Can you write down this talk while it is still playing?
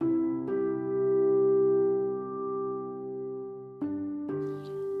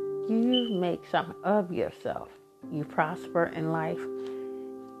You make something of yourself. You prosper in life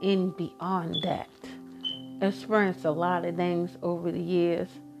and beyond that. Experienced a lot of things over the years,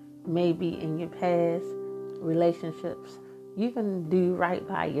 maybe in your past relationships. You can do right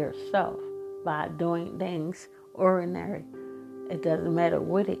by yourself by doing things ordinary. It doesn't matter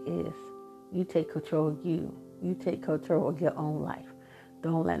what it is. You take control of you. You take control of your own life.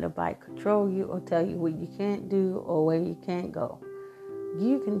 Don't let nobody control you or tell you what you can't do or where you can't go.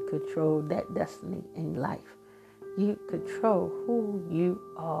 You can control that destiny in life. You control who you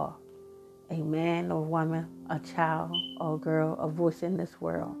are. A man or woman, a child or a girl, a voice in this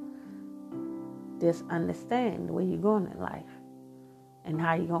world. Just understand where you're going in life and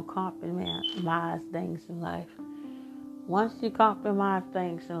how you're going to compromise things in life. Once you compromise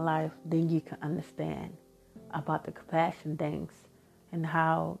things in life, then you can understand about the compassion things and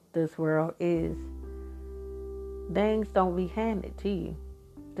how this world is. Things don't be handed to you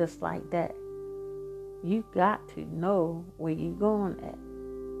just like that. You got to know where you're going at.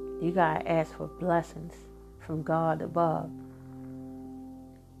 You got to ask for blessings from God above.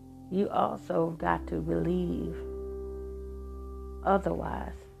 You also got to believe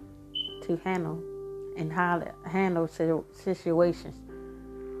otherwise to handle and how to handle situations.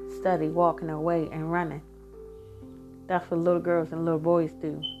 Study walking away and running. That's what little girls and little boys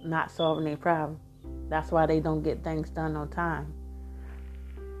do, not solving their problem. That's why they don't get things done on time.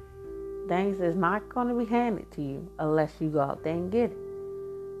 Things is not going to be handed to you unless you go out there and get it.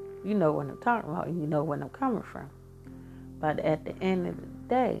 You know what I'm talking about. You know where I'm coming from. But at the end of the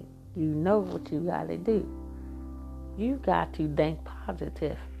day, you know what you got to do. You got to think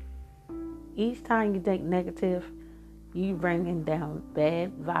positive. Each time you think negative, you bringing down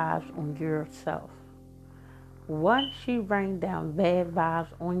bad vibes on yourself. Once you bring down bad vibes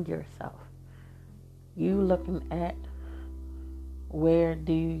on yourself, you looking at where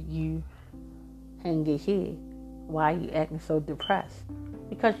do you hang your head? Why are you acting so depressed?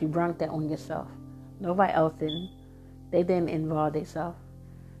 Because you brought that on yourself. Nobody else didn't. They didn't involve themselves.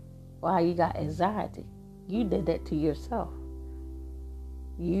 Why you got anxiety? You did that to yourself.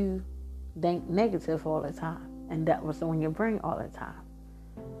 You think negative all the time. And that was on your brain all the time.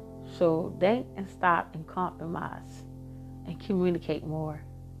 So think and stop and compromise. And communicate more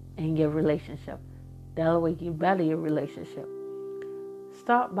in your relationship. That way you better your relationship.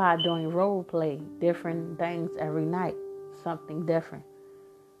 Start by doing role play, different things every night. Something different.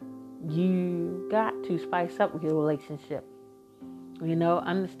 You got to spice up your relationship. You know,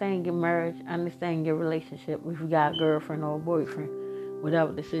 understand your marriage, understand your relationship. If you got a girlfriend or a boyfriend,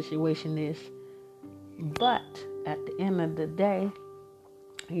 whatever the situation is. But at the end of the day,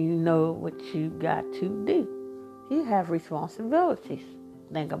 you know what you got to do. You have responsibilities.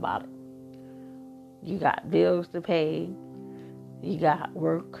 Think about it. You got bills to pay. You got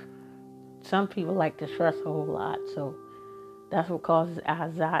work. Some people like to stress a whole lot, so that's what causes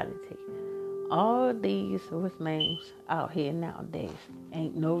anxiety. All these things out here nowadays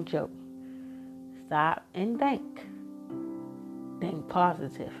ain't no joke. Stop and think. Think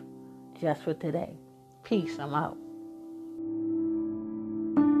positive. Just for today. Peace. I'm out.